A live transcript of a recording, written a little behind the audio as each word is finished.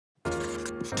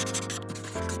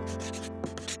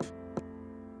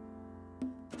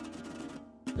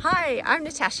Hi, I'm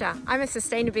Natasha. I'm a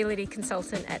sustainability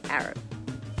consultant at Arup.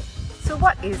 So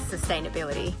what is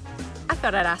sustainability? I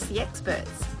thought I'd ask the experts.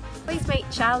 Please meet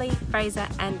Charlie, Fraser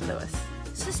and Lewis.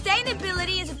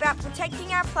 Sustainability is about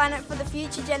protecting our planet for the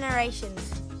future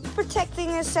generations. Protecting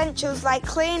essentials like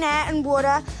clean air and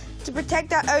water to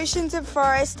protect our oceans and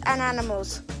forests and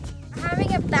animals.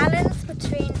 Having a balance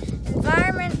between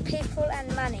environment, people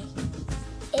and money.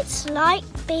 It's like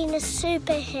being a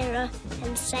superhero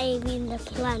and saving the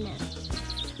planet.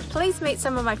 Please meet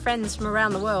some of my friends from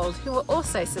around the world who are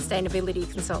also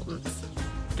sustainability consultants.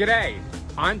 G'day,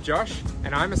 I'm Josh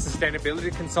and I'm a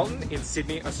sustainability consultant in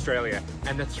Sydney, Australia.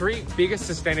 And the three biggest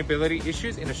sustainability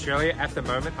issues in Australia at the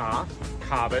moment are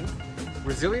carbon,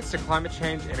 resilience to climate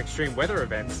change and extreme weather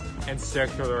events, and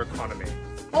circular economy.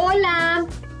 Hola,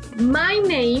 my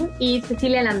name is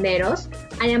Cecilia Landeros.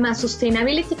 I am a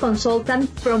sustainability consultant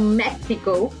from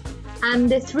Mexico, and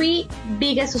the three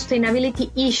biggest sustainability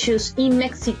issues in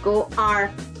Mexico are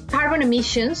carbon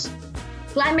emissions,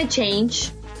 climate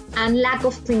change, and lack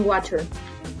of clean water.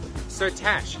 So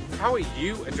Tash, how are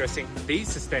you addressing these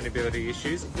sustainability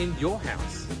issues in your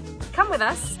house? Come with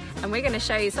us and we're going to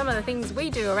show you some of the things we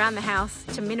do around the house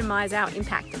to minimise our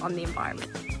impact on the environment.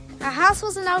 Our house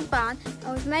was an old barn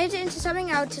and we've made it into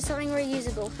something old to something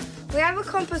reusable. We have a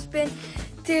compost bin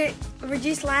to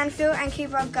reduce landfill and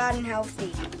keep our garden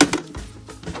healthy.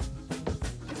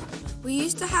 We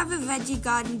used to have a veggie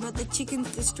garden but the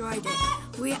chickens destroyed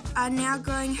it. We are now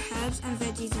growing herbs and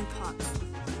veggies in pots.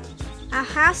 Our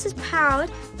house is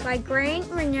powered by green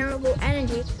renewable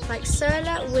energy like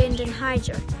solar, wind and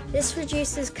hydro. This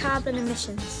reduces carbon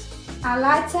emissions. Our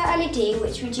lights are LED,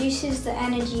 which reduces the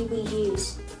energy we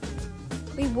use.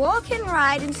 We walk and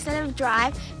ride instead of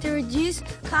drive to reduce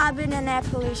carbon and air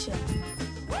pollution.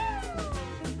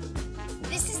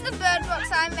 This is the bird box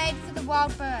I made for the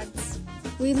wild birds.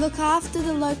 We look after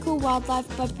the local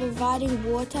wildlife by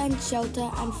providing water and shelter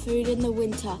and food in the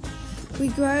winter. We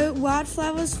grow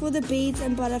wildflowers for the bees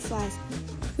and butterflies.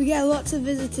 We get lots of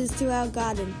visitors to our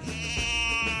garden.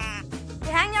 We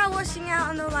hang our washing out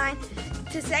on the line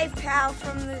to save power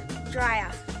from the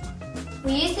dryer.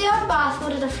 We use the old bath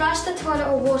water to flush the toilet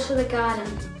or water the garden.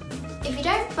 If you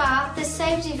don't bath, this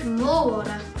saves you from more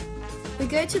water. We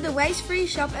go to the waste-free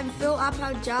shop and fill up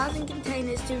our jars and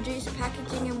containers to reduce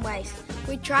packaging and waste.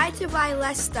 We try to buy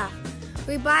less stuff.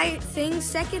 We buy things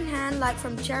second-hand like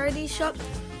from charity shops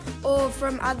or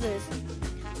from others.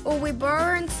 Or we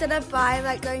borrow instead of buy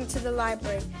like going to the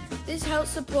library. This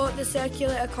helps support the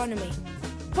circular economy.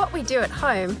 What we do at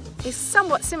home is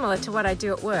somewhat similar to what I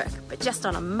do at work, but just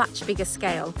on a much bigger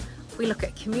scale. We look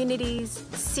at communities,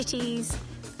 cities,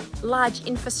 large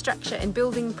infrastructure and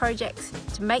building projects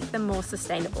to make them more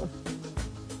sustainable.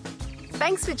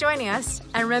 Thanks for joining us,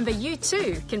 and remember you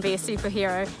too can be a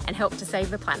superhero and help to save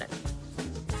the planet.